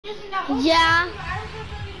Yeah.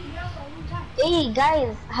 Hey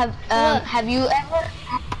guys, have you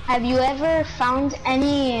ever found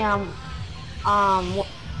any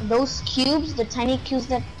those cubes, the tiny cubes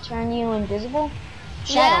that turn you invisible?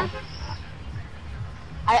 Shadow.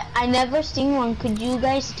 Yeah. I never seen one. Could you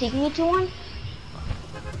guys take me to one?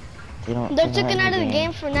 They're taken out of the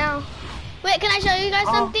game for now. Wait, can I show you guys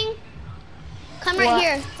something? Come right What?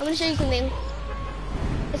 here. I'm gonna show you something.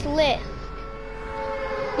 It's lit.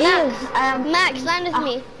 Ew, Max, land with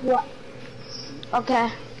me. What? Okay.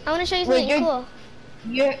 I wanna show you something cool.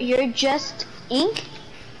 You're just Ink?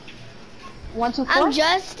 124? I'm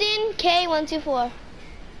Justin K124.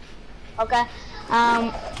 Okay.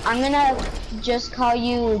 I'm gonna just call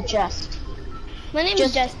you Just. My name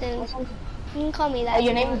is Justin. You can call me that. Oh,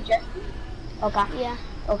 your name is Justin? Okay. Yeah.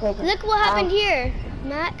 Okay. Good. Look what happened here,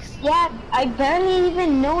 Max. Yeah, I barely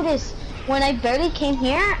even noticed when I barely came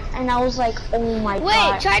here, and I was like, oh my god.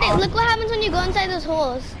 Wait, try it. Look what happens when you go inside those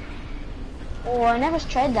holes. Oh, I never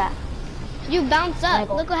tried that. You bounce up.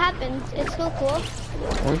 Look what happens. It's so cool.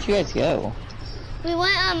 Where'd you guys go? We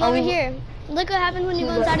went over here. Look what happens when you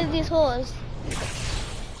go inside of these holes.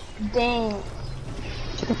 Dang.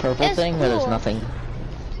 Is it the purple thing where there's nothing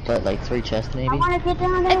but like 3 chests maybe? I wanna get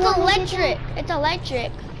down there. It's electric. It's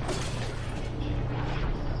electric.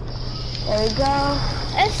 There we go.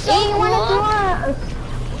 It's so cool.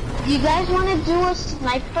 You guys wanna do a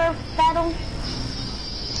sniper battle?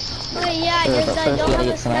 Oh yeah, just I don't have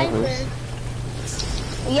a sniper.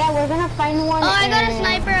 Yeah, we're gonna find one. Oh, I got a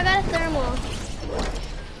sniper. I got a thermal.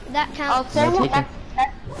 That counts. Oh, thermal?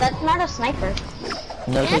 That's not a sniper.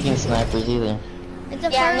 No taking snipers either. It's a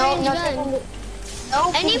far range gun.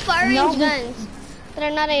 No, any far range guns that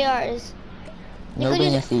are not ARs. No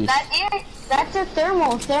being a thief. That's a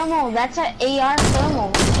thermal. That's an AR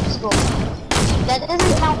thermal. That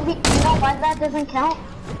doesn't count. You know why that doesn't count?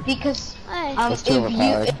 Because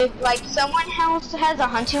if like someone else has a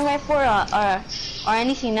hunting rifle or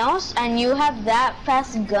anything else, and you have that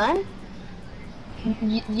fast gun,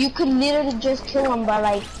 you could literally just kill them by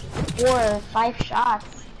like 4 or 5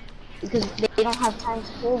 shots because they don't have time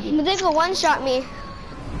to kill you. But they could one-shot me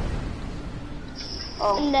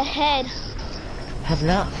in the head. Have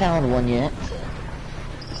not found one yet,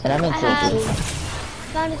 and I'm in Tilted.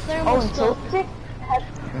 Found a thermal scope.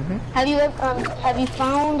 Have you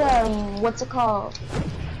found what's it called?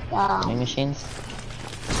 New machines?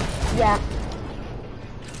 Yeah.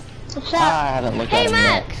 I haven't looked at them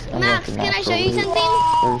yet. Max, can I show you something?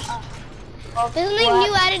 There's something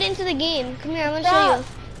new added into the game. Come here, I'm gonna show you.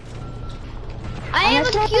 I have a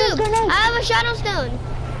cube. I have a shadow stone.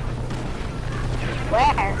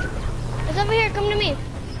 Where? It's over here. Come to me.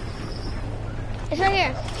 It's right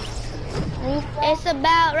here. It's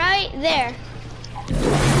about right there.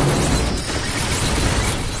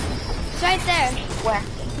 It's right there. Where?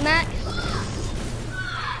 Max.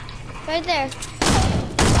 Right there.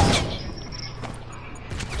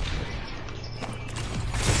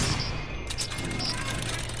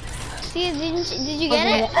 See, did you get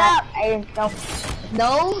it? I didn't know.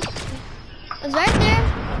 No. It's right there.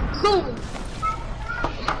 Boom.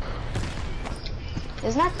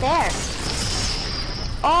 It's not there.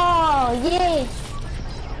 Oh, yay.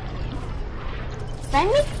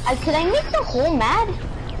 Could I make the hole mad?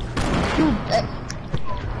 Dude,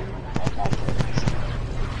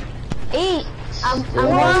 hey, I'm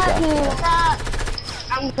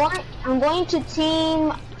going to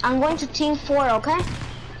team 4, okay?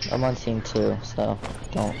 I'm on team 2, so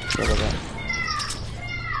don't get it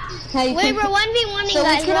in. Wait, we're 1v1ing,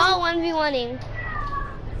 guys. We're all 1v1ing.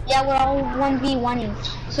 Yeah, we're all 1v1ing.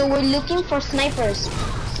 So we're looking for snipers.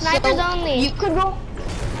 Snipers only. You could go.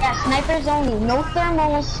 Yeah, snipers only. No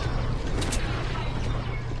thermals.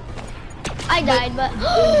 I died, but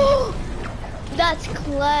that's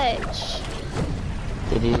clutch.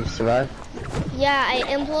 Did you survive? Yeah, I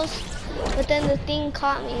impulsed, but then the thing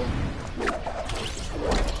caught me.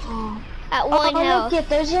 At 1 health. Look,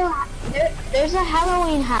 there's a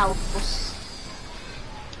Halloween house.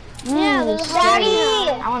 Yeah, there's a Halloween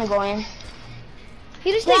house. I want to go in.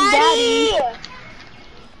 He just said Daddy.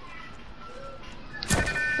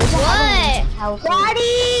 What?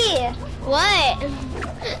 Daddy! What?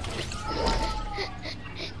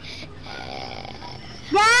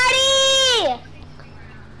 Daddy!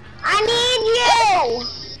 I need you!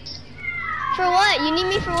 For what? You need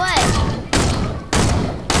me for what?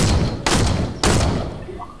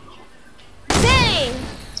 Dang!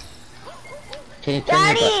 Can you turn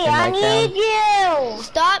Daddy, your I need you!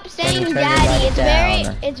 Stop saying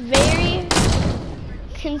Daddy. It's very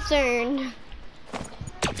concerned.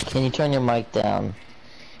 Can you turn your mic down?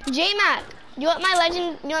 J-Mac, You want my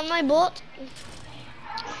legend? You want my bolt?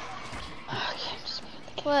 Okay, just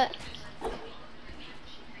What?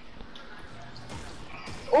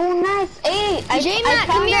 Oh, nice. Hey, J-Mac,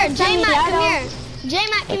 come here. J-Mac, come here.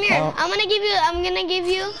 J-Mac, come here. Oh. I'm gonna give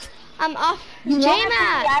you. I'm off. You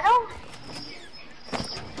J-Mac.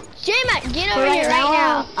 J-Mac, get over here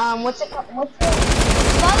right now. What's it called?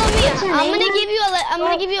 Follow me. I'm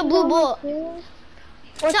gonna give you a blue bolt. No,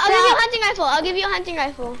 I'll give you a hunting rifle. I'll give you a hunting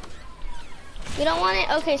rifle. You don't want it?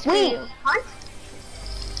 Okay, screw you.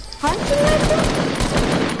 Hunting rifle?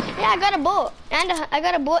 Yeah, I got a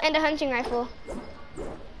bolt and a hunting rifle.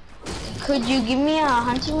 Could you give me a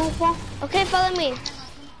hunting rifle? Okay, follow me.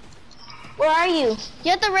 Where are you?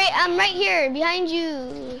 You have to I'm right here, behind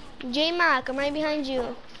you. J-Mac, I'm right behind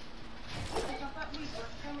you.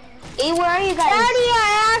 Hey, where are you guys? Daddy,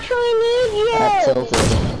 I actually need you. I'm at tilted.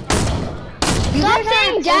 Stop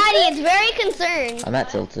saying daddy, it's very concerned. I'm at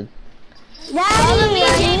tilted. Daddy, follow me,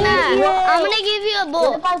 J-Mac. I'm gonna give you a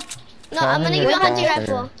bolt. No, I'm gonna give you a hunting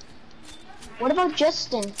rifle. What about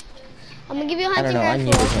Justin? I'm gonna give you a I don't hunting know, I rifle.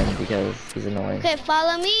 muted him because he's annoying. Okay,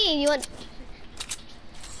 follow me. You want?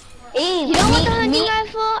 Hey, You don't want the hunting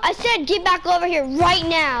rifle? I said get back over here right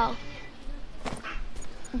now.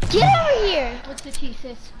 Get over here. What's the tea,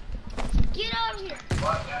 sis? Get over here.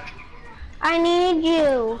 I need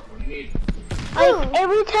you.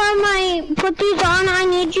 Every time I put these on, I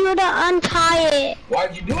need you to untie it.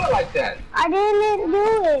 Why'd you do it like that? I didn't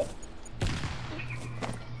do it.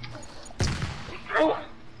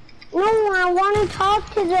 No, I want to talk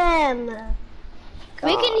to them.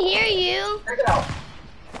 We can hear you. Check it out.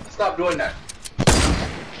 Stop doing that.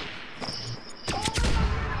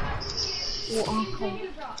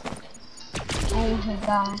 Oh my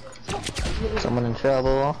god. Someone in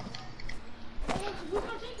trouble.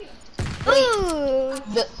 Ooh.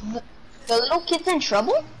 The little kid's in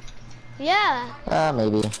trouble? Yeah.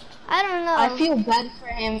 Maybe. I don't know. I feel bad for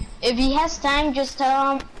him. If he has time, just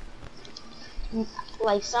tell him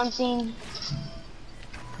like something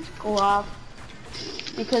go off.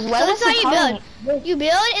 Because So that's how you coming? build. You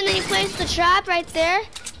build and then you place the trap right there,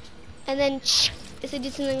 and then it's to do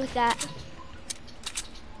something with that.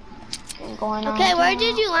 Okay, where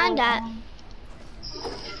did you land at?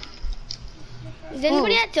 Is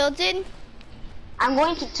anybody at Tilted? I'm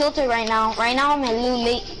going to Tilted right now. Right now I'm a little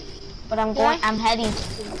late, but I'm going. Yeah? I'm heading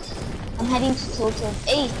to Tilted.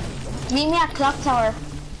 Hey, meet me at Clock Tower.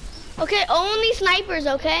 Okay, only snipers,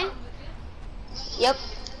 okay? Yep.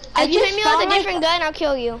 If you hit me with a different gun, I'll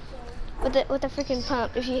kill you. With a freaking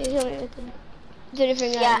pump. If you hit me with a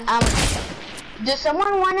different gun. Yeah. Does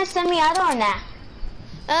someone want to send me out or not?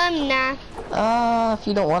 Nah. If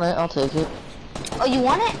you don't want it, I'll take it. Oh, you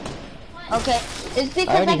want it? Okay. It's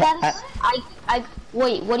because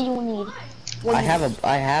wait. What do you need? I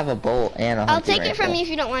have a bolt and a hunting I'll take it from rifle. you if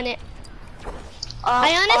you don't want it.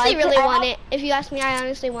 I honestly really want it. If you ask me, I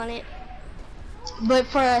honestly want it. But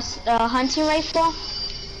for a hunting rifle?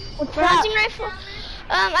 For hunting rifle?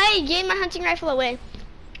 I gave my hunting rifle away.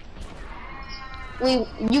 Wait,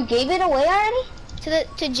 you gave it away already?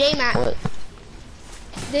 To J-Mac. What?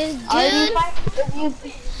 This dude.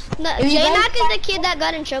 J-Mac is the kid that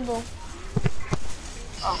got in trouble.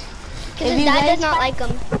 Because his dad does not like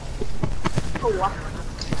him.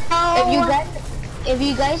 If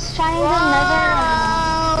you guys find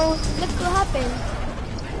another, look what happened.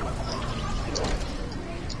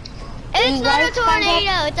 It's not a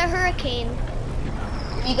tornado, it's a hurricane.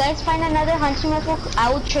 If you guys find another hunting rifle,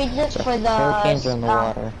 I will trade it for the Hurricanes are in the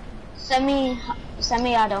water.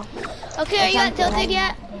 semi-auto. Okay, are you at Tilted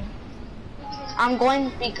yet? I'm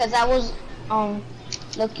going because I was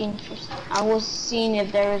looking for. I was seeing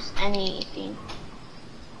if there was anything.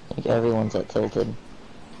 I think everyone's at tilted.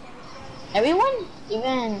 Everyone,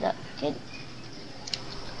 even the kid.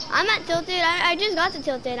 I'm at Tilted. I just got to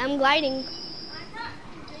Tilted. I'm gliding.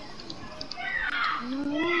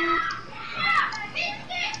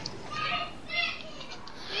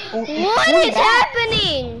 What is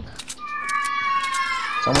happening?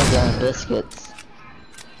 Someone's got biscuits.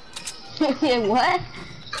 What?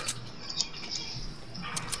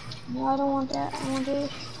 No, I don't want that. I want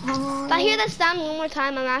this. If I hear that sound one more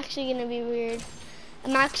time, I'm actually gonna be weird.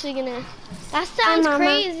 I'm actually gonna. That sounds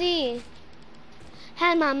crazy.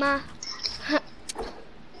 Hi, Mama.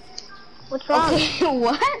 What's wrong? Okay,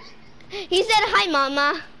 what? He said hi,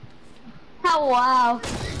 Mama. Oh, wow.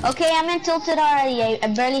 Okay, I'm in Tilted already. I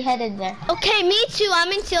barely headed there. Okay, me too.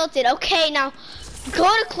 I'm in Tilted. Okay, now go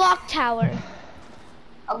to Clock Tower.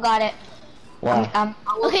 Oh, got it. Wow.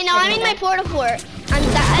 Okay, now I'm in my porta fort.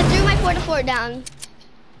 I threw my porta fort down.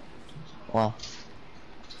 Wow.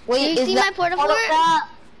 Wait, Do you see my porta fort?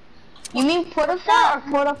 You mean Port-a-Fort or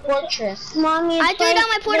Port-a-Fortress? Mommy, I threw down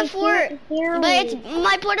my Port-a-Fort, but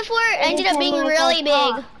my Port-a-Fort ended up being really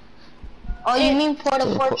big. Oh, you mean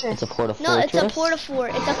Port-a-Fortress? It's a Port-a-Fortress? No, it's a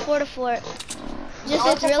Port-a-Fort. It's a Port-a-Fort. Just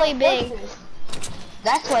Oh, it's really big.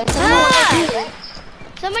 That's why.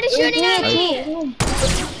 Somebody's shooting at me.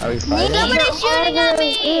 Are we fighting? Somebody's shooting at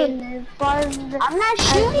me. I'm not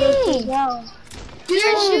shooting.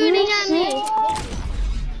 You're shooting at me.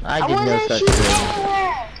 I did no such thing.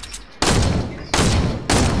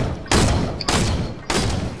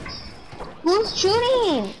 Who's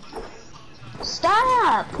shooting?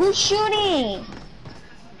 Stop! Who's shooting?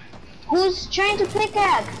 Who's trying to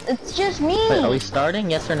pickaxe? It's just me. Wait, are we starting?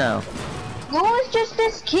 Yes or no? No, it's just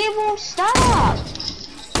this kid won't stop.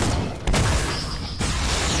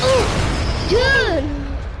 Dude!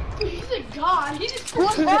 He's a god. He just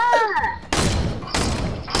Who's that?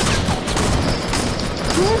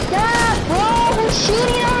 Who's that, bro? Who's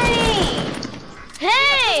shooting at me?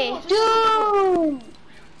 Hey! Dude!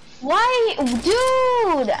 Why?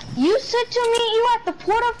 Dude! You said to me you at the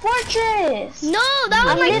Port-a-Fortress! No, that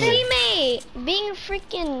was my I teammate. Being a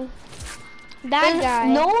freaking bad guy.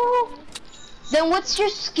 No? Then what's your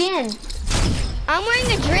skin? I'm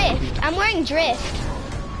wearing a drift. I'm wearing drift.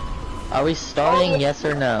 Are we starting? Yes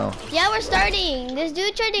or no? Yeah, we're starting. This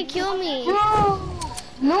dude tried to kill me. Bro!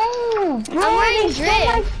 No! Bro, I'm wearing they stole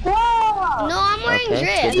my drift. stuff. No, I'm wearing Okay,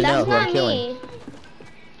 drift. good to know That's who I'm not killing. me.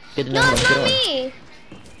 Good to know No, who it's I'm not killing. me.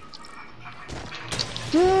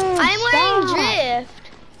 Dude, I'm wearing stop. drift.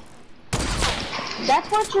 That's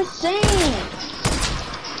what you're saying.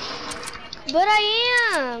 But I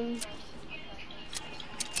am.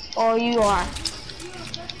 Oh, you are.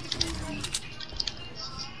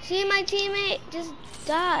 See, my teammate just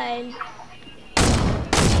died.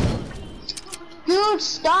 Dude,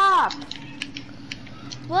 stop.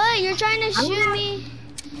 What? You're trying to shoot me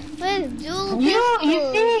with dual You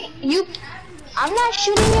pistols. see, I'm not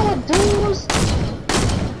shooting you with duels.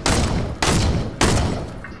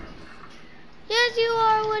 Yes, you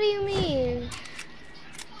are. What do you mean?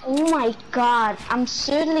 Oh my god, I'm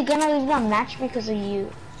certainly gonna leave the match because of you.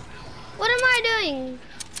 What am I doing?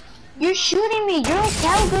 You're shooting me, you're a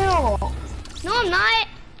cowgirl. No, I'm not.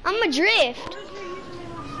 I'm a drift.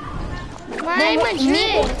 Then I'm a meet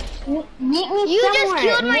drift. me You somewhere. just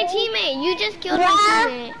killed my teammate. You just killed my What?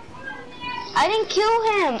 teammate. I didn't kill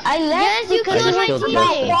him. I left Yes, you because killed my killed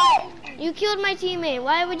teammate. You killed my teammate.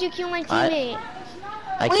 Why would you kill my teammate?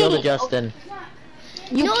 I killed a Wait. Justin.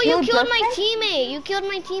 No, you killed my Justin? teammate. You killed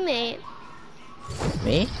my teammate.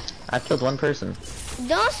 Me? I've killed one person.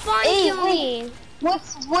 Don't spawn Hey, kill wait. me.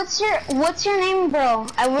 What's your name, bro?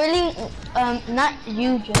 I really not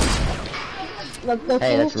you, just like the Hey,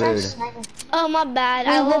 thing that's is trying to rude. snipe me. Oh, my bad.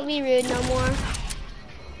 I won't be rude no more.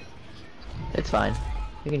 It's fine.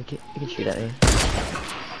 You can shoot at me.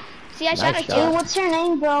 See, I shot Nice a shot. Hey, two. what's your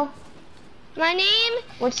name, bro? My name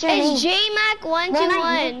What's your name? is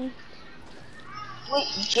JMac121. Wait,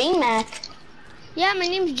 J-Mac. Yeah, my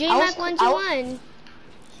name's JMac121.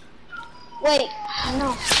 Wait,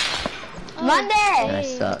 no. Oh, Monday. I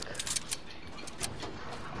suck.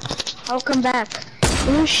 I'll come back.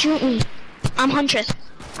 Who's shooting? I'm Huntress.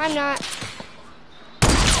 I'm not.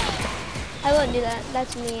 I won't do that.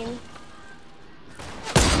 That's mean.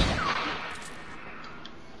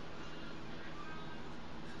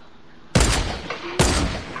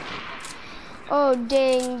 Oh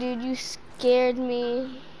dang, dude, you scared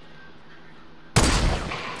me.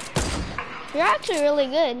 You're actually really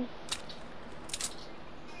good.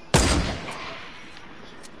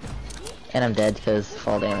 And I'm dead because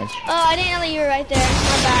fall damage. Oh, I didn't know that you were right there.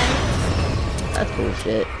 My bad. That's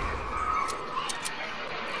bullshit.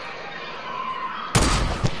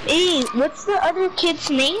 Hey, what's the other kid's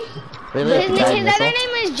name? Really? His, The guy his missile? other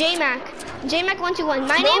name is JMac. JMac121.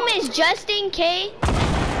 My name is Justin K.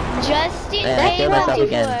 Justin And I K. killed myself 124.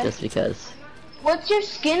 again just because. What's your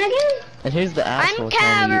skin again? And who's the asshole I'm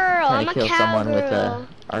trying cowgirl. to I'm a kill someone with cowgirl.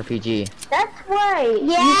 a RPG? That's right.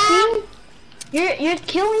 Yeah. You see? You're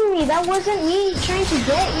killing me. That wasn't me trying to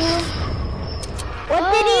get you.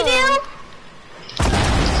 What did he do?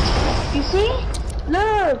 You see?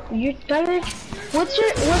 Look, you're tired. What's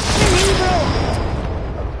your name, bro?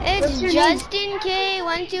 It's What's your name? Justin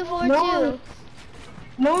K1242. No.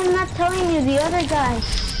 No, I'm not telling you. The other guy.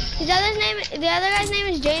 The other guy's name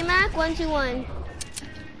is JMac121.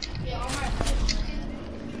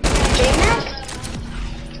 J-Mac?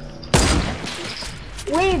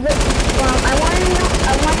 Wait, but I want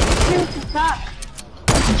him to talk.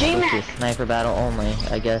 It's J-Mac. a sniper battle only,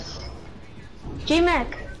 I guess.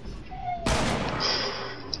 J-Mac.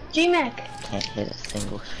 J-Mac. Can't hit a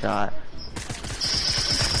single shot.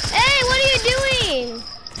 Hey, what are you doing?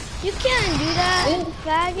 You can't do that,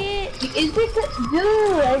 faggot. It's because,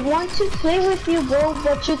 dude, I want to play with you, bro,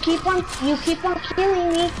 but you keep on killing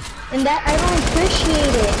me, and that I don't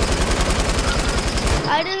appreciate it.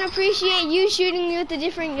 I don't appreciate you shooting me with a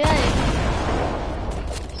different gun.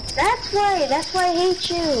 That's why I hate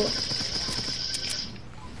you.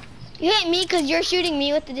 You hate me because you're shooting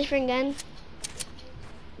me with a different gun.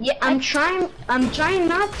 Yeah, I'm trying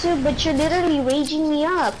not to, but you're literally raging me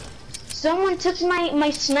up. Someone took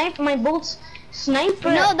my bolt's sniper.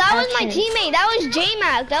 No, that was my teammate. That was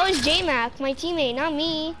J-Mac. That was J-Mac, my teammate, not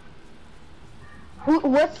me.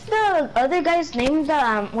 What's the other guy's name?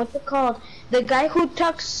 What's it called? The guy who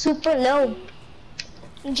talks super low.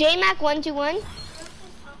 J-Mac 121.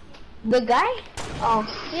 The guy? Oh.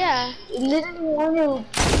 Yeah. Literally only.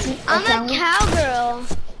 I'm a cowgirl.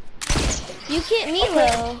 You hit me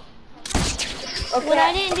low. Okay, But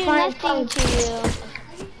I didn't do nothing to you.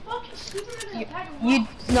 You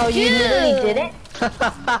literally didn't.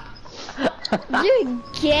 You're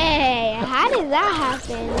gay. How did that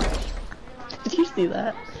happen? Did you see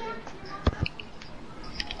that?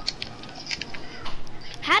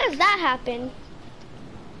 How does that happen?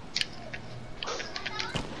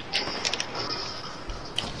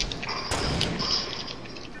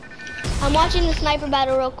 I'm watching the sniper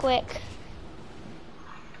battle real quick.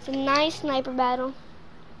 It's a nice sniper battle.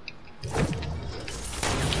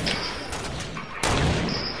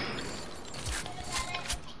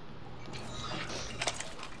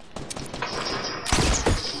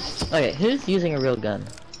 Okay, who's using a real gun?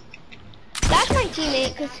 That's my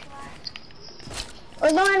teammate, cause.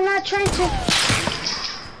 Although I'm not trying to.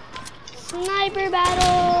 Sniper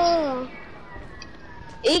battle.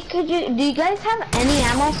 Hey, do you guys have any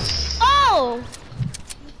ammo? Oh!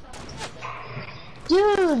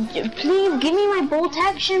 Dude, please give me my bolt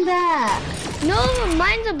action back. No,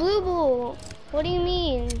 mine's a blue bolt. What do you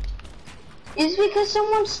mean? It's because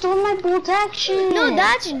someone stole my bolt action. No,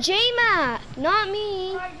 that's J-Mac, not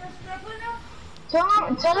me. Tell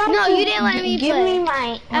him No, to you didn't let me give play. me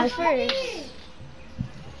my At first.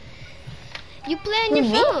 You play on your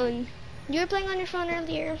phone. You were playing on your phone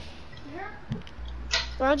earlier.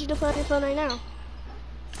 Why don't you just play on your phone right now?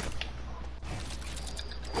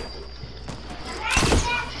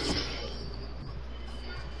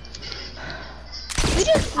 You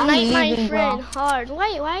just sniped my friend hard.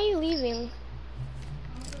 Why are you leaving?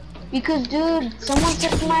 Because, dude, someone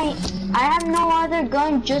took my. I have no other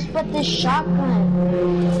gun just but this shotgun.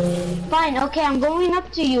 Fine, okay, I'm going up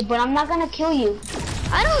to you, but I'm not gonna kill you.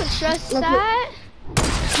 I don't trust that.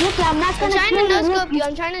 Look, I'm not gonna kill you.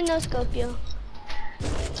 I'm trying to no-scope you.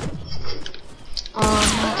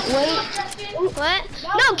 Wait. What?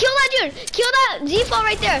 No, kill that dude. Kill that default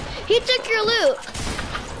right there. He took your loot.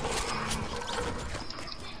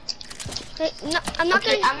 Hey, no, I'm not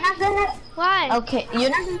gonna. Why? Okay, you're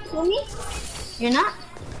not gonna kill me? You're not?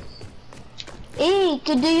 Hey,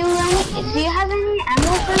 do you have any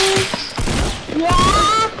ammo for me?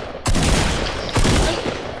 Yeah.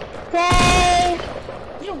 Okay.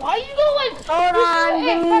 Yo, why you go like? Hold on,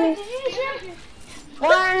 give me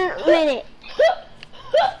 1 minute.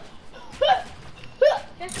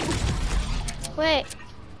 Wait.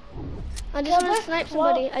 I just want to snipe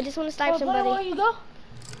somebody. I just want to snipe somebody. Where you go?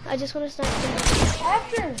 I just want to snipe somebody.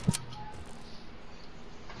 After.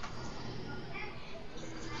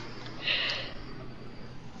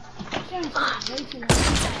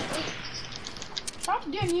 Stop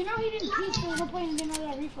doing. You know he didn't teach me to play and get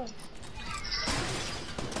another reflex.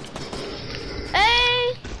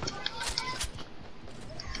 Hey!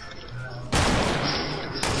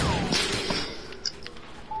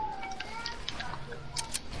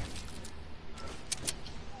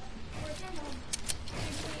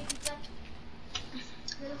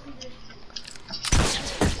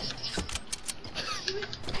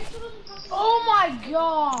 Oh my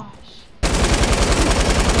gosh!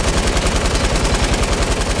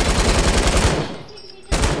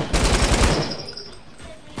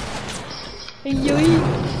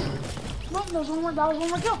 Nope, that was one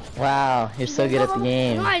more kill. Wow, you're so good at the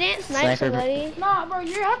game. No, I didn't snipe somebody. Nah, bro,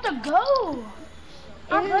 you have to go.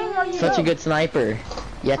 I'm playing while you Such go. a good sniper.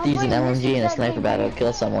 You have to use an LMG in a sniper battle to kill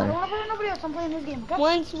I someone. don't want to play with nobody else. I'm playing this game. Okay?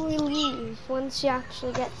 Once we leave, once she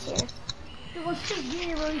actually gets here. Dude, let's take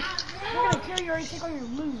you, bro. We're gonna kill you or you take all your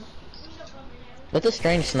loot. What's a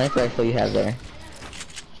strange sniper rifle you have there?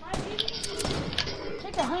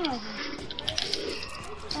 Take the honey rifle.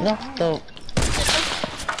 No, so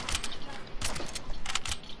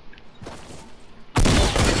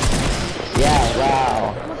yeah,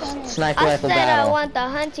 wow. Sniper I rifle said I battle. want the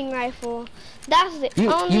hunting rifle. That's the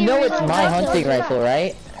only You know it's reason my I hunting chose rifle,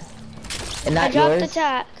 right? And not I dropped yours?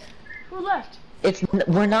 attack. Who left?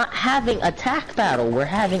 We're not having attack battle. We're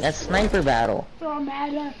having a sniper battle. Oh,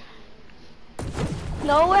 man.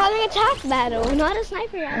 No, we're having attack battle, not a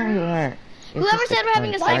sniper No, battle. you aren't. You're Whoever just said we're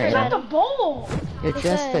having a cunt. Why sniper you drop battle? the bowl? You're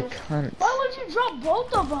just a Because- cunt. Why would you drop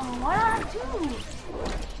both of them? Why not have two?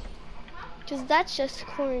 Cause that's just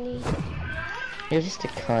corny. You're just a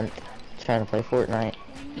cunt trying to play Fortnite.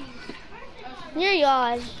 You're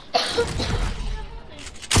yours.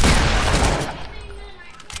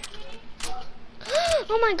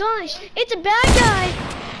 Oh my gosh, it's a bad guy.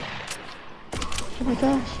 Oh my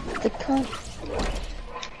gosh, it's a cunt.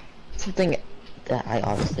 Something that I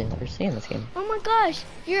obviously never see in this game. Oh my gosh,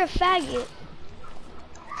 you're a faggot.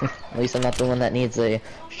 At least I'm not the one that needs a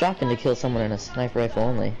shotgun to kill someone in a sniper rifle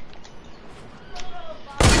only.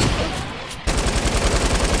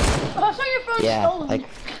 Oh, I saw your phone Yeah, stolen. like...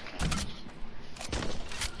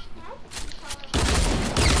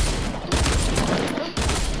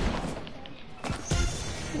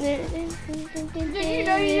 You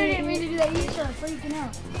know you didn't mean to do that. You started freaking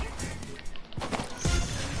out.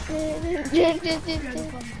 Oh my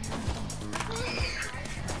god.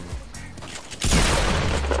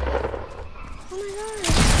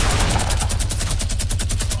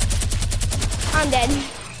 I'm dead.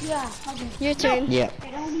 Yeah, okay. Your turn. Yeah.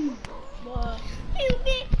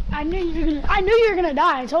 I knew you were gonna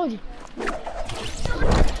die. I told you.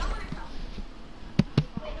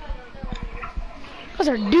 Those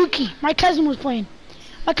are dookie. My cousin was playing.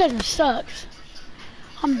 My cousin sucks.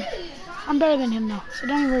 I'm better than him though, so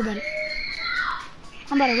don't even worry about it.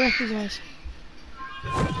 I'm about to wreck you guys.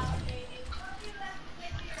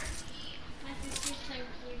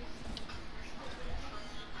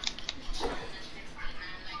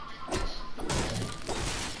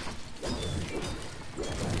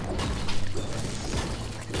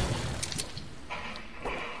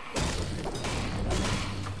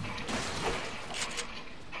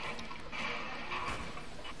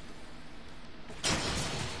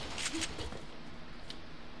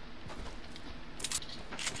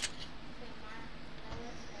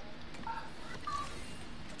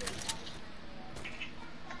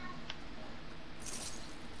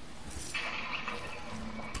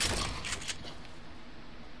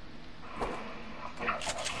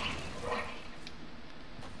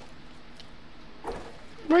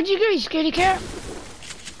 Where'd you go, you scaredy cat?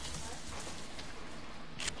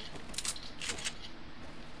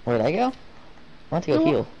 Where'd I go? I want to go No.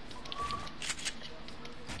 heal.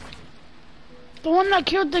 The one that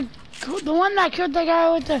killed the guy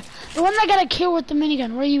with the one that got a kill with the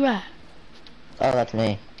minigun. Where you at? Oh, that's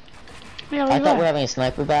me. Yeah, where I you thought at? we were having a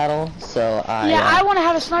sniper battle, so Yeah, I want to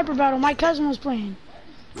have a sniper battle. My cousin was playing,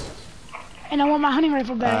 and I want my hunting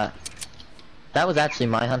rifle back. that was actually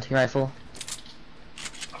my hunting rifle.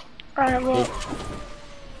 Alright, well,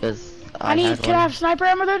 Because can I have sniper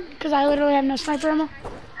ammo then? Because I literally have no sniper ammo.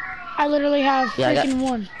 I literally have freaking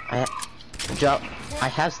one. I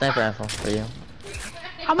have sniper rifle for you.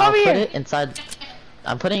 I'm I'll over put here. it inside.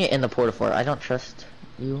 I'm putting it in the porta fort. I don't trust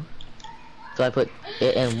you, so I put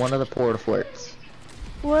it in one of the porta forts.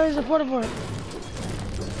 Where is the porta fort?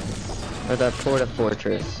 Or the porta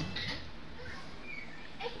fortress.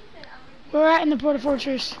 We're at in the porta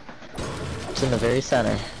fortress. It's in the very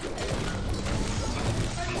center.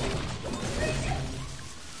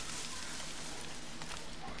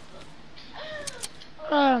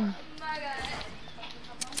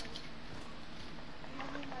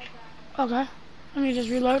 Okay. Let me just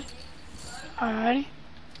reload. Alrighty.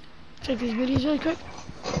 Check these videos really quick.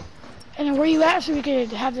 And then where you at so we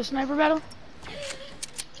could have the sniper battle?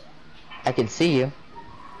 I can see you.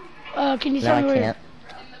 Can you No, tell I me where can't.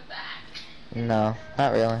 No,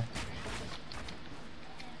 not really.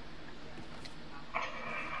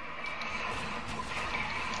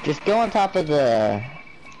 Just go on top of the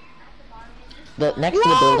next to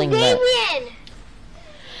the building that.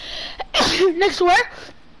 Next to where?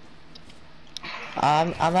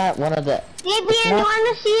 I'm at one of the. Davian, you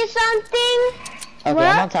want to see something? Okay, Where?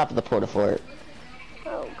 I'm on top of the porta fort.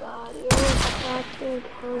 Oh god, you're fucking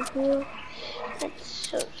confused. That's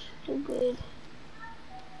so stupid.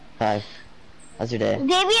 Hi. How's your day? Davian,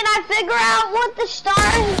 I figure out what the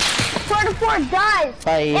stars porta fort does.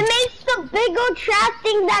 Bye. It makes the big old trap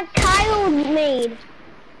thing that Kyle made.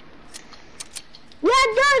 Yeah,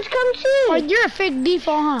 it does. Come see. Oh, you're a fake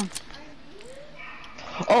default, huh?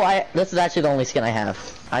 Oh, this is actually the only skin I have.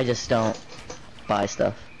 I just don't buy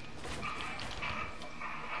stuff.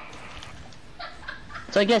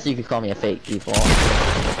 So I guess you could call me a fake default.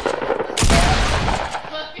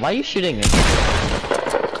 Why are you shooting me?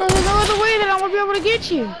 Because there's no other way that I'm going to be able to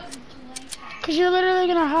get you. Because you're literally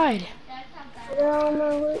going to hide.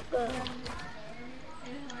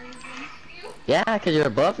 Yeah, because you're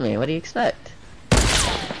above me. What do you expect?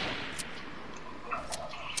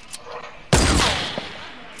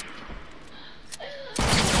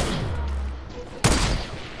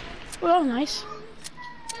 Well, nice.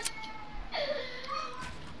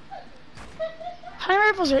 High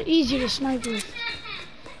rifles are easy to snipe with.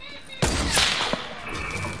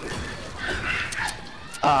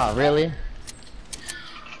 Oh, really?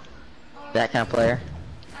 That kind of player?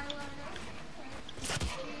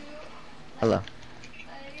 Hello.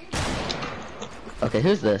 Okay,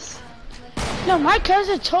 who's this? No, my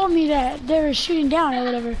cousin told me that they were shooting down or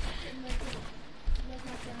whatever.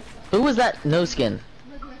 Who was that no skin?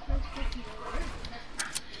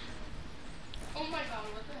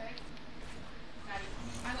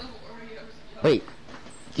 Wait,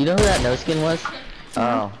 do you know who that no skin was?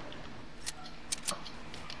 Oh.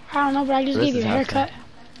 I don't know, but I just This gave you is a haircut.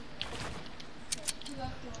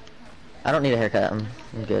 I don't need a haircut. I'm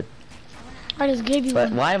good. I just gave you But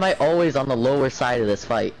one. why am I always on the lower side of this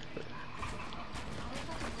fight?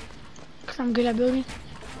 Because I'm good at building.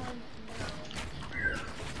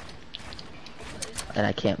 And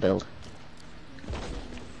I can't build.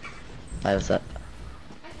 I was up.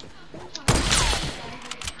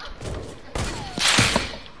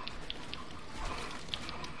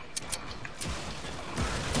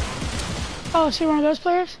 Oh, so you're one of those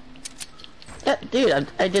players? Yeah, dude,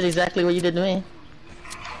 I did exactly what you did to me.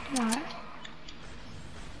 Alright.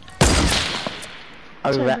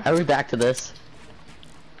 Are we back to this?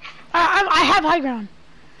 I have high ground.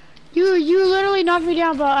 You literally knocked me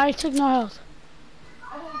down, but I took no health.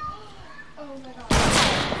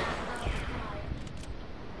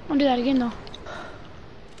 I'll do that again though.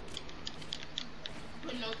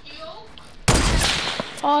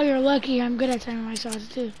 Oh, you're lucky. I'm good at timing my shots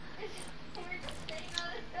too.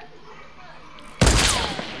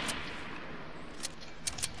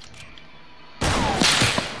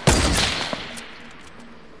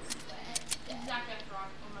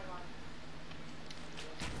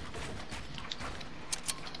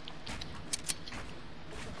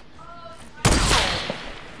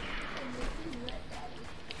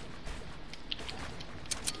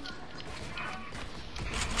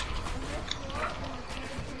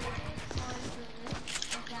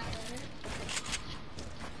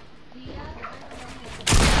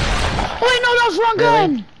 That was wrong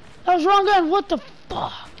gun! Really? That was wrong gun, what the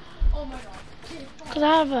fuck? Oh my god. Cause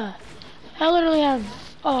I literally have,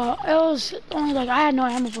 it was only like, I had no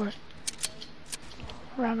ammo for it.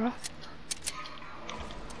 Right, bro.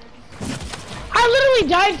 I literally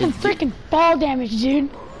died from freaking fall damage, dude.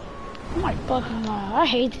 Oh my fucking god, I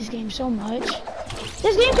hate this game so much.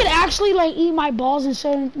 This game could actually like eat my balls in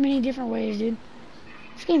so many different ways, dude.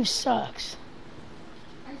 This game sucks.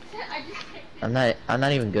 I'm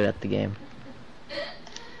not even good at the game.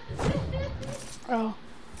 Bro.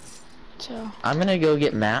 So. I'm gonna go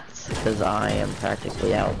get mats because I am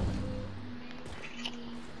practically out.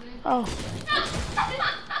 Oh.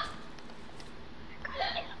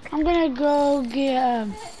 I'm gonna go get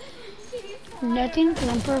nothing because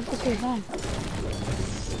I'm perfectly fine.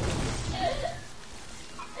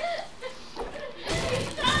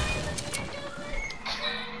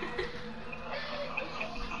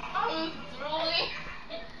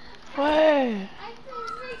 Wait.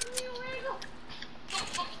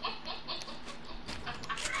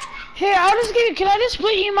 Here, I'll just give you, can I just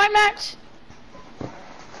split you my mats?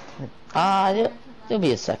 There'll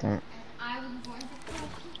be a second.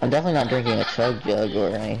 I'm definitely not drinking a chug jug or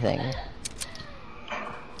anything.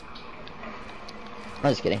 I'm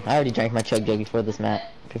just kidding. I already drank my chug jug before this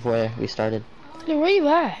before we started. Dude, where you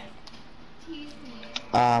at?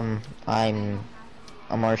 I'm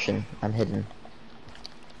a Martian. I'm hidden.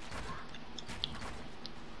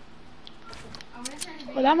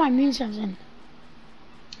 Well, that might mean something.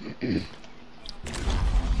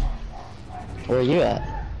 Where are you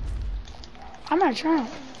at? I'm at Trump.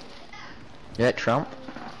 You're at Trump?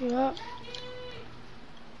 Yeah.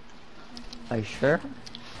 Are you sure?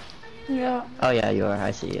 Yeah. Oh yeah, you are. I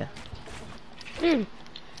see you. Dude,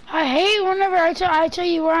 I hate whenever I tell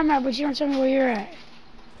you where I'm at, but you don't tell me where you're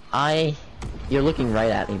at. You're looking right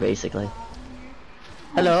at me, basically.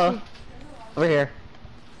 Hello. Over here.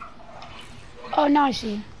 Oh, now I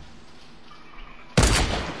see you.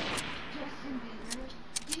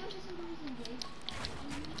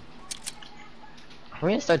 We're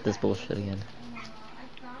gonna start this bullshit again.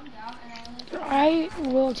 I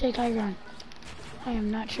will take high ground. I am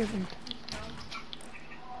not tripping.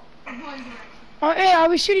 Oh, hey, are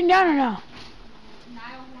we shooting down or no?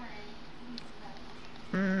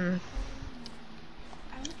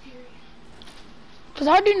 Cause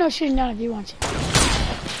I'll do no shooting down if you want to.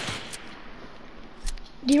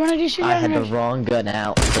 Do you want to do shooting down? I had the wrong gun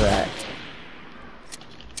out for that.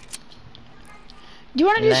 Do you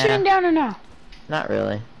want to do shooting down or no? Not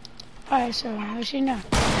really. Alright, so no shooting down.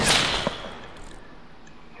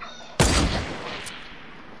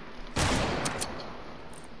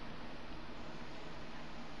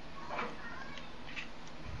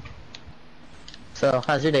 So,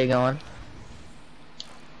 how's your day going?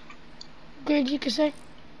 Good, you could say.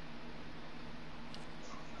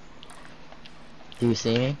 Do you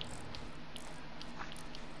see me?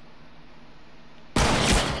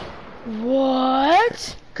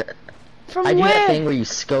 What? From I do where? that thing where you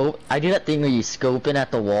scope. I do that thing where you scope in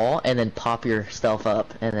at the wall and then pop yourself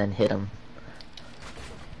up and then hit them.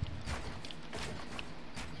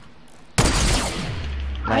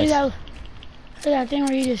 I do that thing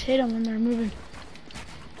where you just hit them when they're moving.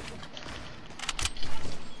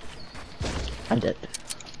 I'm dead.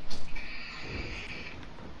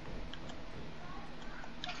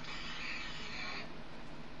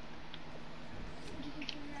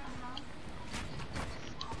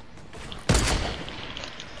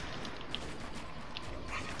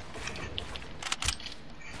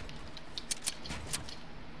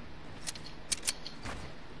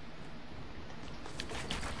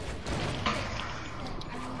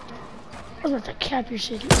 I was about to cap your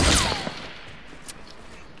city.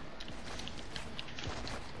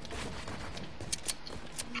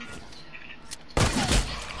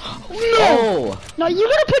 No! No, you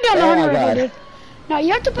gotta put down the honey rifle, God. dude. No,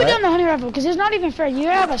 you have to put down the honey rifle because it's not even fair. You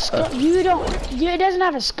have a scope. It doesn't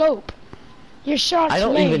have a scope. Your shot's I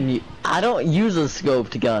don't late. I don't use a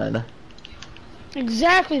scoped gun.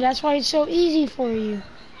 Exactly, that's why it's so easy for you.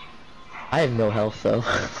 I have no health though.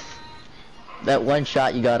 That one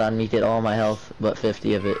shot you got on me did all my health, but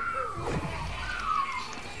 50 of it.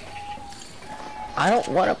 I don't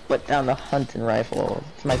want to put down the hunting rifle.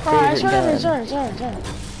 It's my favorite gun. Sorry.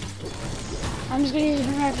 I'm just gonna use the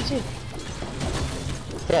hunting rifle too.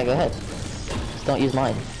 Yeah, go ahead. Just don't use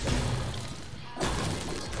mine.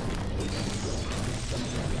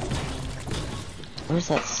 Where's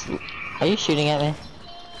that? Are you shooting at me?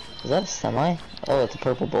 Is that a semi? Oh, it's a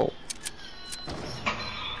purple bolt.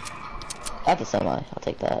 That's a semi. I'll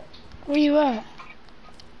take that. Where you at?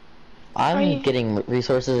 I'm getting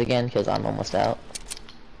resources again because I'm almost out.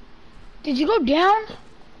 Did you go down?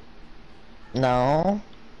 No.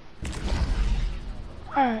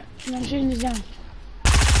 Alright, I'm shooting this down.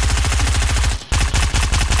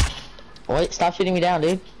 Wait, stop shooting me down,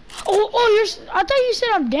 dude. Oh, I thought you said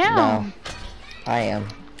I'm down. No. I am.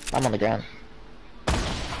 I'm on the ground. Cause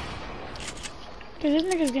this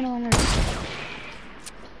nigga's gonna run right.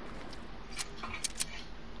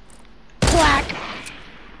 Clack!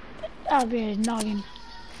 That'll be his noggin.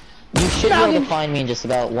 You should be able to find me in just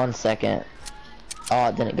about 1 second. Oh,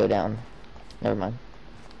 it didn't go down. Never mind.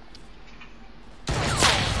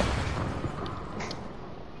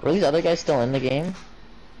 Were these other guys still in the game?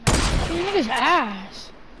 This nigga's ass.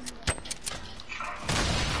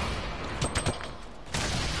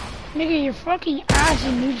 Nigga, you're fucking ass,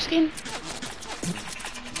 you noob skin.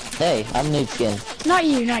 Hey, I'm noob skin. Not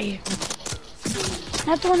you.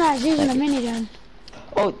 Not the one that's using the minigun.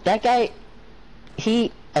 Oh, that guy,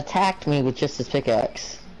 he attacked me with just his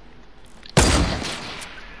pickaxe.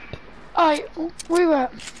 Alright, where you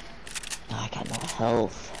at? Oh, I got no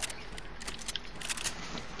health.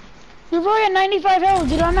 You're probably at 95 health,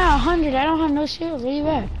 dude. I'm at 100. I don't have no shields. Where you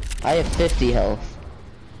at? I have 50 health.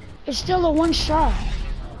 It's still a one shot.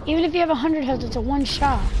 Even if you have 100 health, it's a one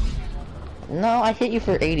shot. No, I hit you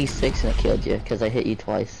for 86 and it killed you because I hit you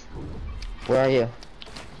twice. Where are you?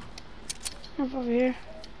 I'm over here.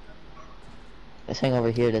 This thing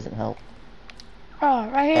over here doesn't help. Oh,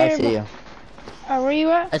 right here. I see you. Where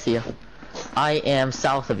you at? I see you. I am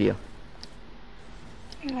south of you.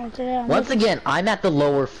 Okay, Once again, I'm at the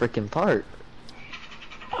lower freaking part.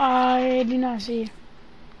 I do not see you.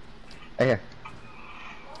 Right here.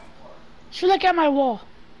 Shoot like at my wall.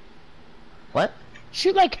 What?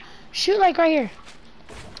 Shoot like right here.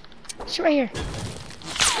 Shoot right here.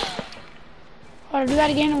 Oh, do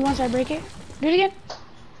that again once I break it. Do it again.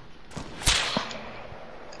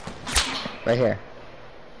 Right here.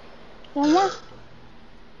 One more.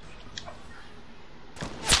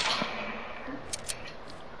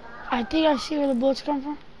 I think I see where the bullets come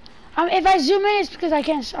from. If I zoom in, it's because I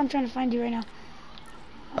can't. I'm trying to find you right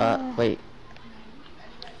now. Wait.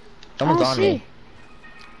 Someone's on me.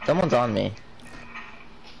 Someone's on me.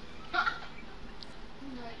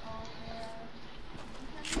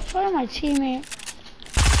 What are my teammate?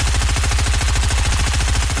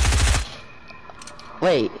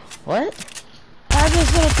 Wait, what? I have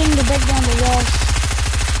this little thing to break down the walls.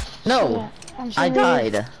 No, I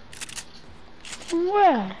died.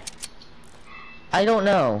 Where? I don't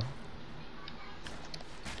know.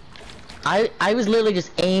 I was literally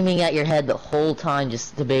just aiming at your head the whole time,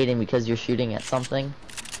 just debating because you're shooting at something,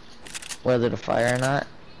 whether to fire or not.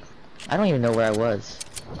 I don't even know where I was.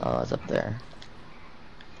 Oh, I was up there.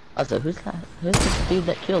 Also, who's that? Who's the dude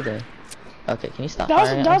that killed her? Okay, can you stop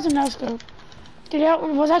firing? That was a no-scope.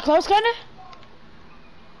 Was that close, kinda?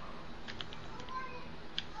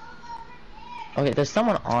 Okay, there's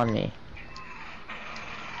someone on me.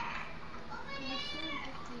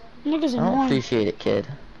 Niggas I don't appreciate it, kid.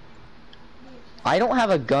 I don't have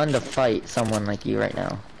a gun to fight someone like you right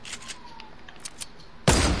now.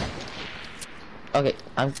 Okay,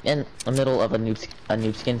 I'm in the middle of a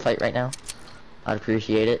noob skin fight right now. I'd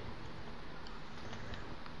appreciate it.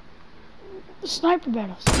 Sniper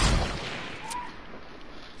battles.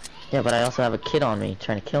 Yeah, but I also have a kid on me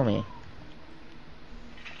trying to kill me.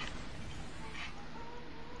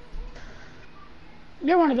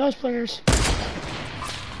 You're one of those players.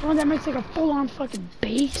 The one that makes like a full-on fucking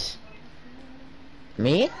base.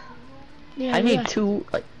 Me? Yeah, I made two,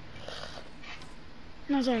 like...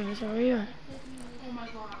 No, sorry, yeah. Oh my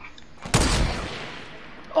god.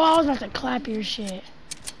 Oh, I was about to clap your shit.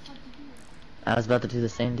 I was about to do the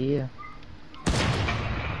same to you.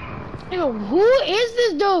 Yo, who is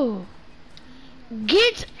this dude?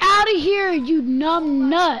 Get out of here, you numb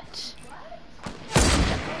nuts.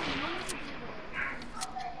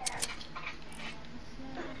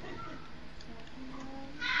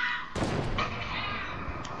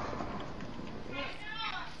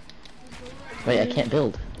 Wait, I can't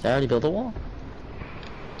build. Did I already build a wall?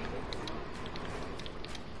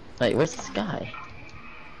 Wait, where's this guy?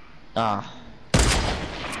 Ah.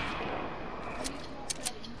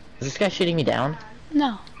 Is this guy shooting me down?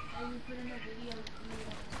 No.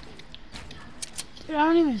 Dude, I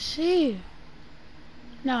don't even see you.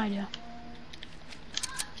 No idea.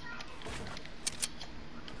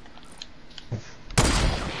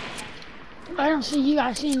 I don't see you.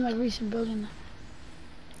 I seen like recent building.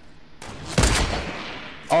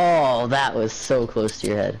 Oh, that was so close to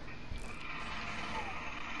your head.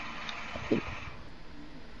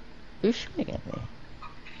 Who's shooting at me?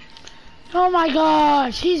 Oh my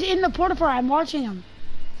gosh, he's in the porta potty. I'm watching him.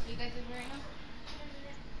 You guys in right now?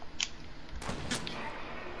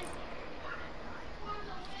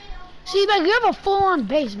 See, like, you have a full-on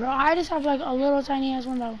base, bro. I just have like a little tiny ass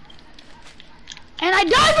one though. And I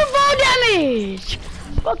died for fall damage!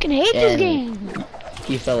 Fucking hate this game.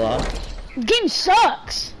 You fell off? Game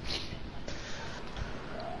sucks.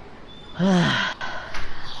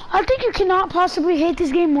 I think you cannot possibly hate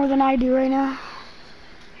this game more than I do right now.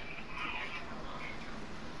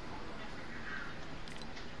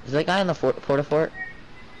 Is that guy in the porta fort?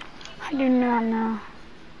 I do not know.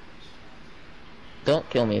 Don't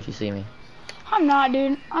kill me if you see me. I'm not,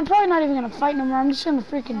 dude. I'm probably not even gonna fight no more. I'm just gonna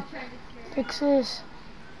freaking fix this.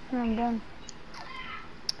 And I'm done.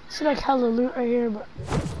 See like hella loot right here, but...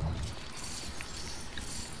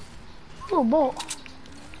 Ooh, bolt.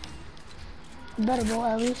 A better bolt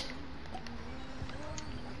at least.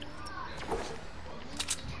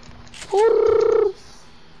 Ooh.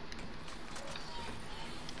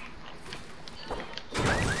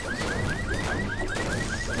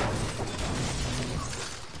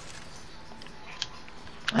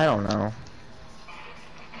 I don't know.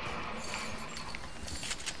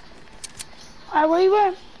 Alright, where you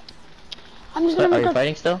at? I'm just gonna Are you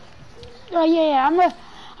fighting still? Yeah.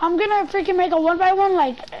 I'm gonna freaking make a 1x1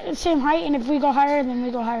 like same height, and if we go higher, then we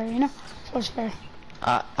go higher. You know, so it's fair.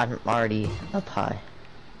 I'm already up high.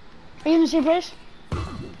 Are you in the same place?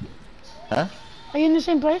 Huh? Are you in the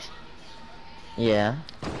same place? Yeah.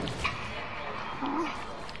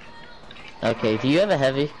 Okay. Do you have a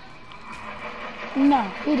heavy? No,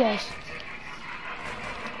 he does.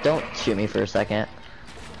 Don't shoot me for a second.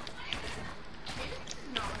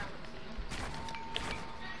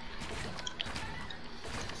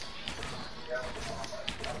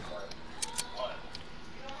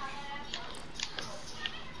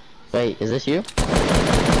 Wait, is this you?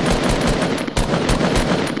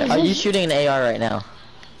 Are you shooting an AR right now?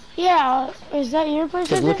 Yeah, is that your place?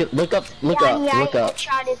 Just look up. I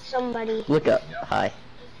shot at somebody. Look up. Hi.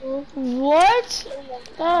 What?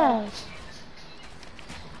 Yes.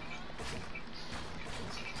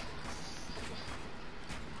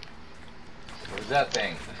 What is that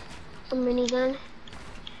thing? A minigun.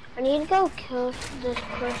 I need to go kill this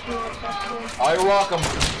person that's up here. Oh, you're welcome.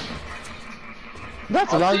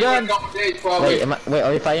 That's a long gun. Days, wait,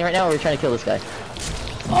 are we fighting right now, or are we trying to kill this guy?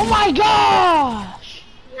 Oh my gosh!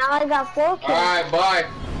 Now I got 4 kills. Alright, bye.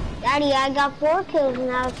 Daddy, I got 4 kills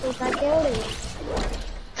now since I killed him.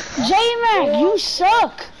 J-Mac, you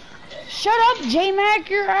suck. Shut up, J-Mac,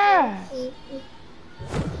 your ass.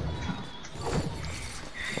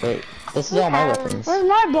 Wait, this is all my weapons. Where's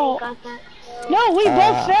my bolt? No, we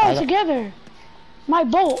both fell together. My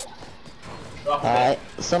bolt.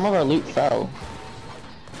 Some of our loot fell.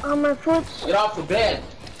 On my foot. Get off the bed.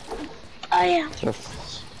 I am.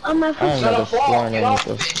 On my foot. I don't know, there's floor underneath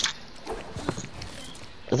this.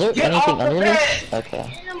 Is there anything under this?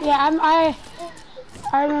 Okay. Yeah,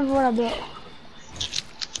 I remember what I built.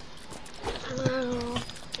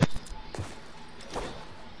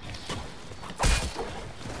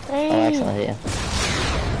 Hey. Oh, excellent idea.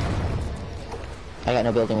 I got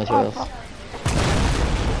no building materials.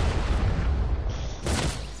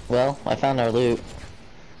 Well, I found our loot.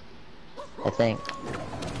 I think.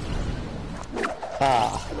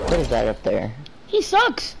 Ah, what is that up there? He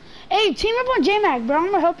sucks. Hey, team up on J-Mac, bro.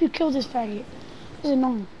 I'm gonna help you kill this faggot. This is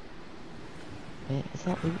annoying. Wait, is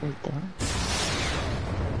that loot right there?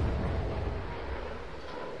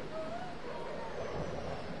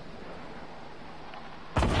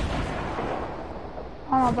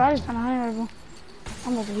 Oh no, but I just found a hunting rifle.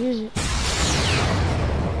 I'm about to use it.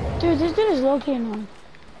 Dude, this dude is low-key annoying.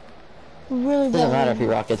 Really bad. Doesn't matter if he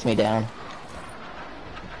rockets me down.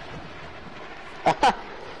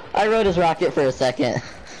 I rode his rocket for a second.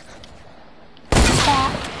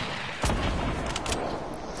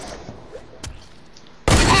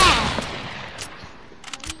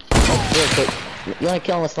 You wanna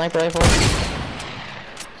kill him with sniper rifle?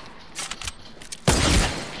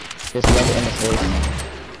 Just love it in his face.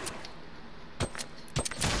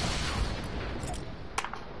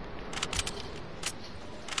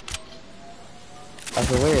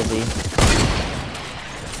 Okay, where is he?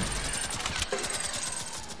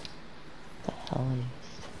 What the hell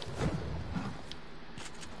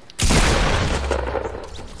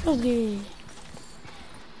is... Okay.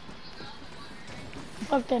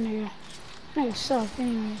 Fuck that nigga. Nigga suck,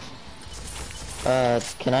 anyways.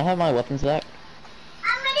 Can I have my weapons back?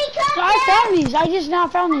 So I found these. I just now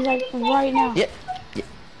found these, like, right now. Yeah.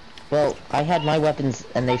 Well, I had my weapons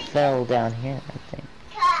and they fell down here, I think.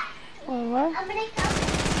 Wait, what?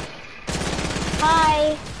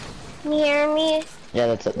 Hi. Can you hear me? Yeah,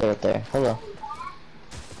 that's it. They're up there. Hello.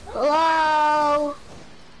 Hello.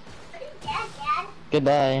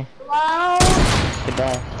 Goodbye. Hello.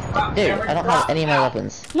 Goodbye. Dude, I don't have any of my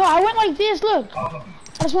weapons. No, I went like this, look. I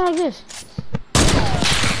just went like this.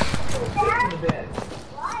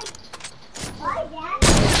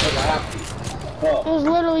 There's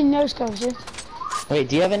literally no scopes, dude. Wait,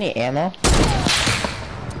 do you have any ammo?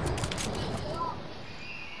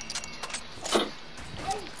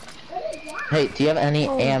 Hey, do you have any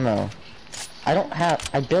ammo? I don't have.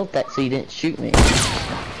 I built that so you didn't shoot me.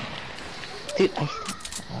 Dude,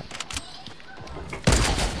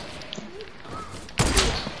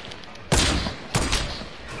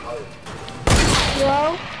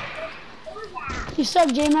 Yo. You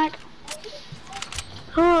suck, J-Mac.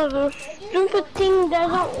 Oh, the stupid thing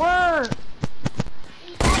doesn't work.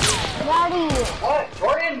 Daddy. What?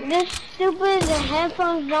 Jordan? This stupid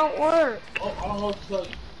headphones don't work. Oh, I don't know what to tell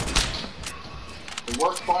you. It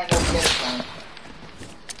works fine every time.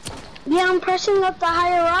 Yeah, I'm pressing up the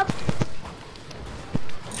higher up.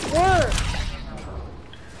 Work.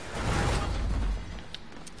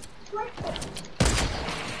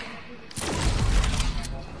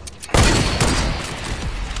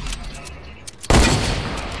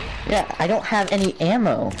 yeah, I don't have any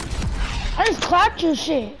ammo. I just clapped your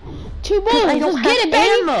shit. 2 bullets. I don't Let's get have it,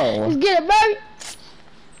 baby. ammo. Let's get it, baby.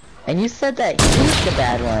 And you said that he's the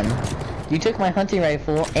bad one. You took my hunting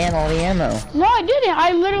rifle and all the ammo. No, I didn't.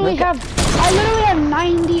 I literally have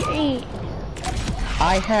 98.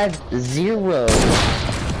 I had 0.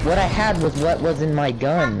 What I had was what was in my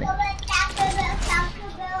gun.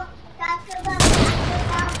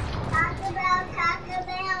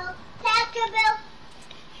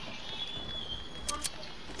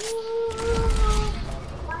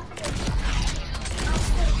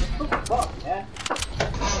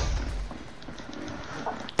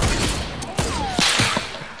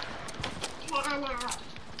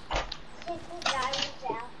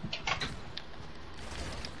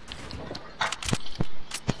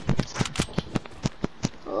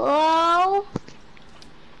 Hello?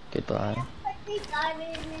 Goodbye.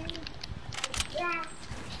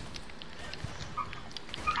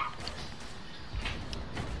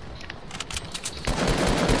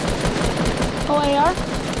 Oh, AR?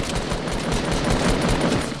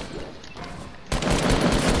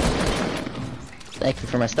 Thank you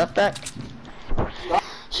for my stuff back.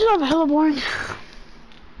 So is hella boring.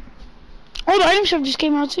 Oh, the item shop just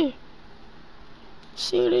came out too. Let's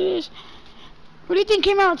see what it is. What do you think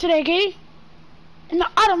came out today, Katie? In the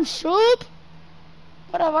item shop?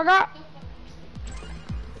 What have I got?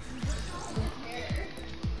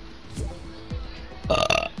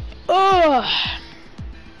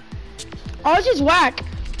 Oh, this is whack.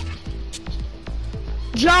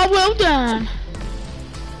 Job well done.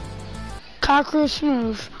 Cockroach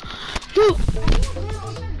smooth. Dude.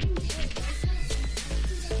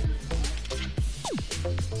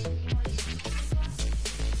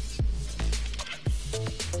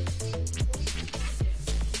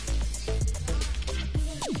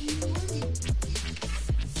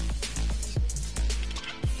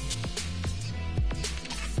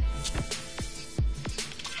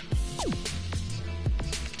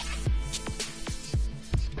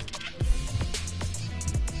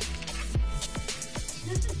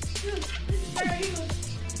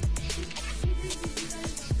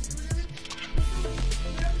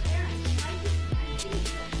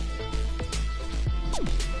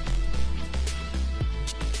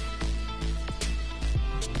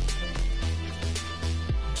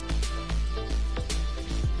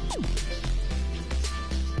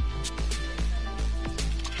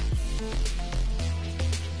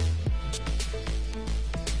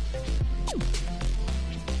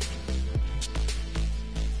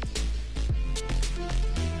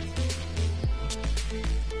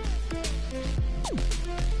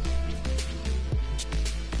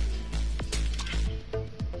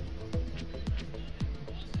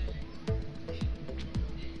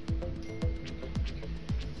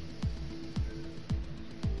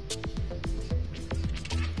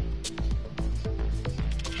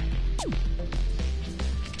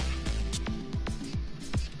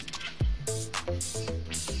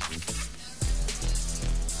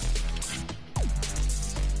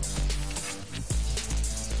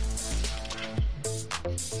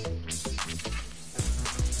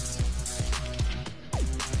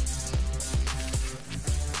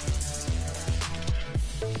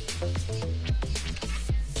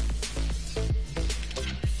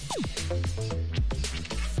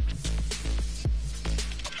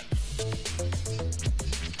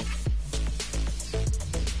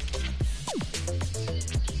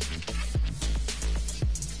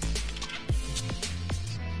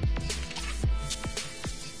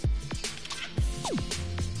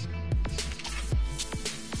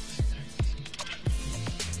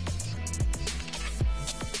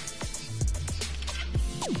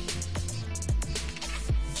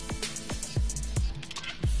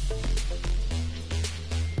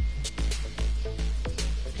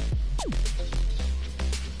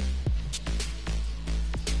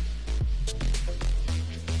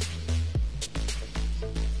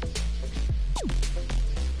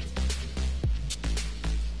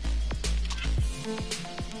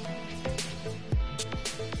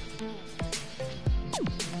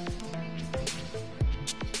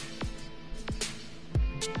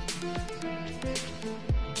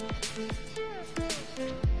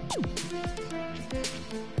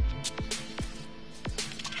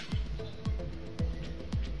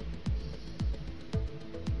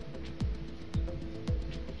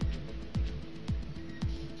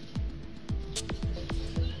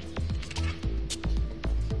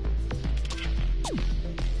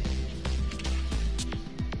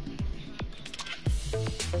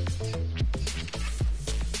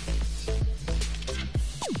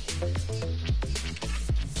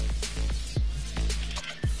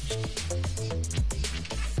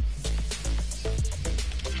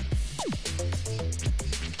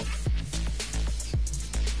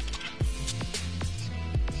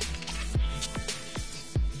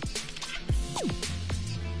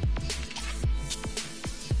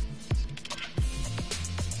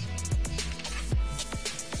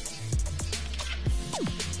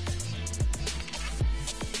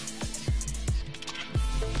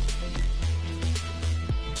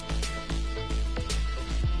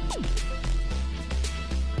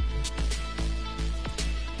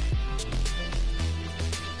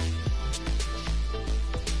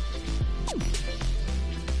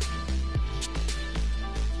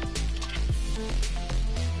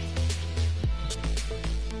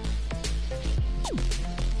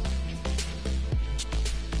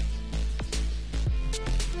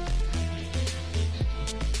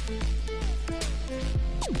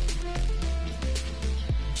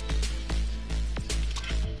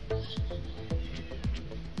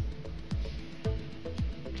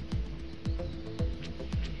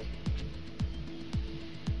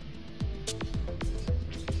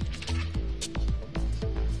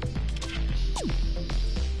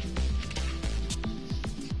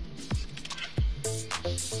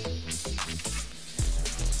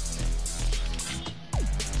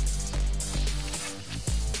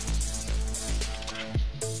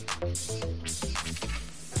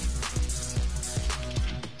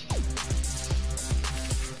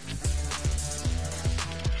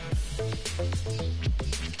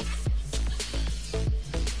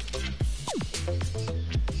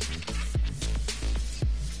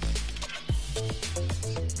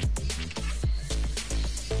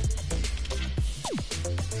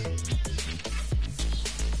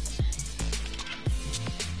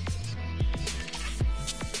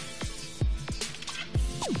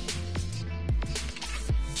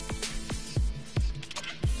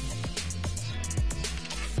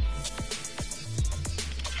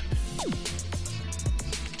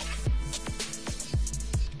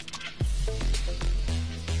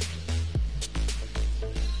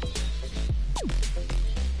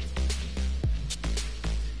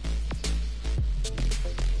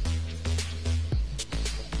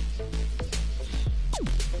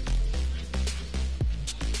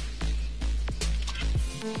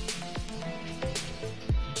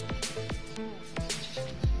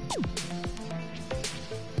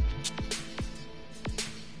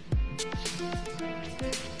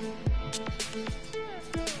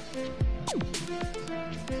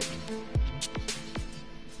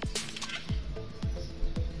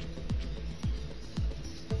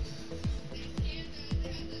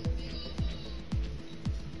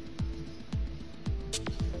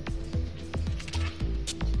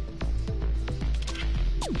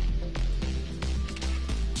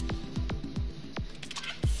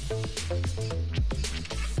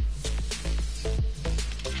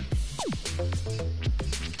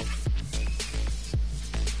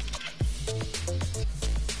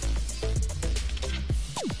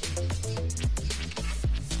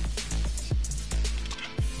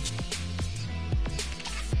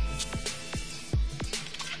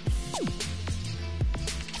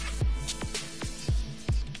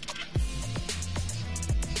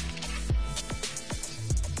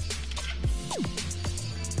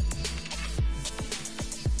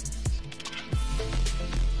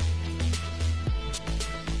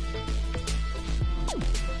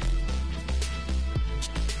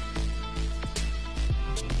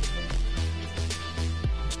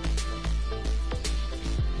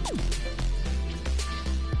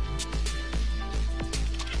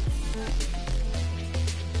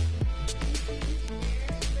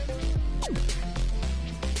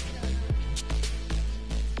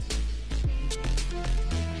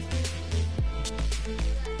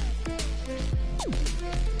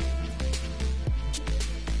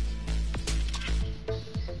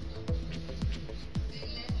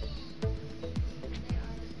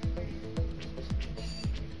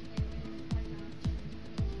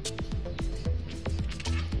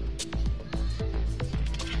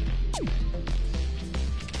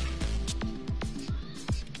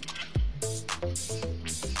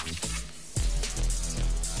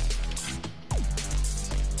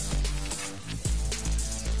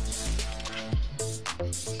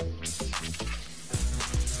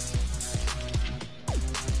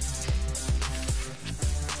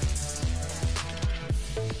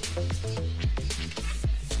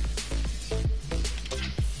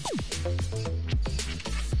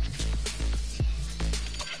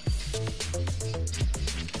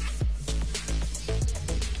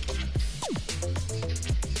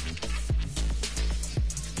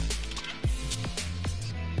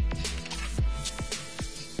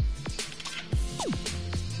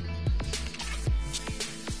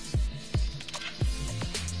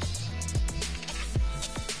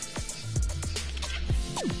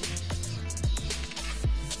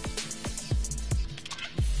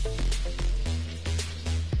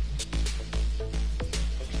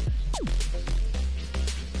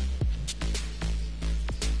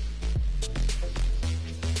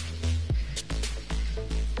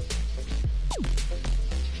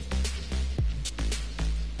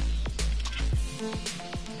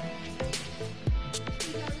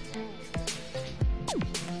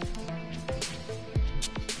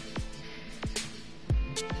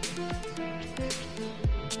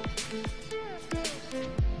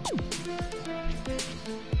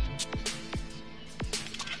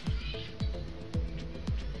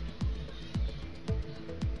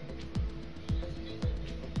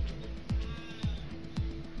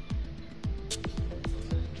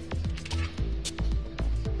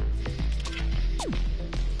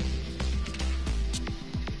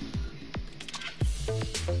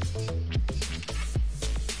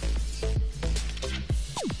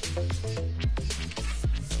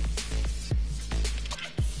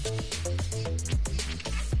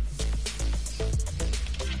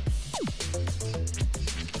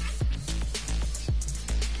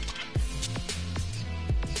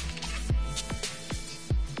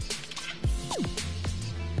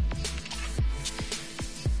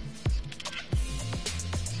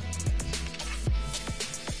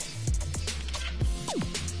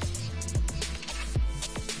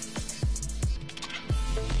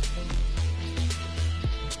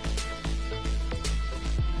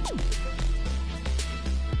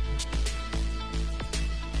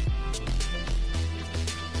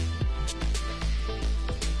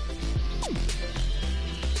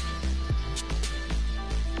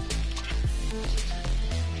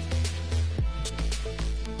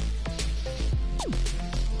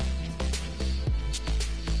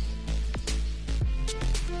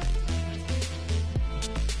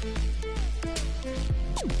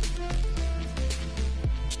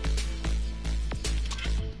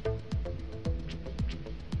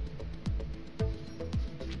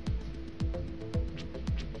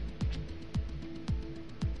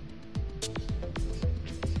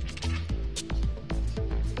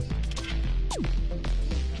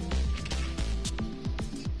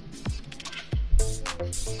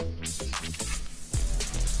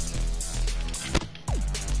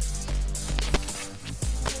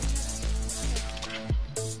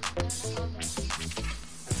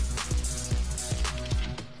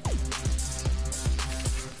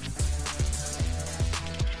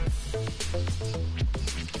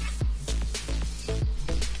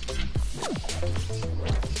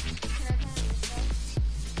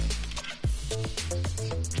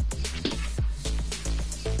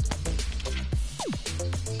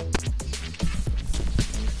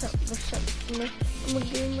 I'm a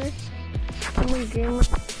gamer. I'm a gamer.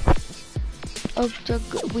 Oh,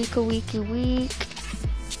 week.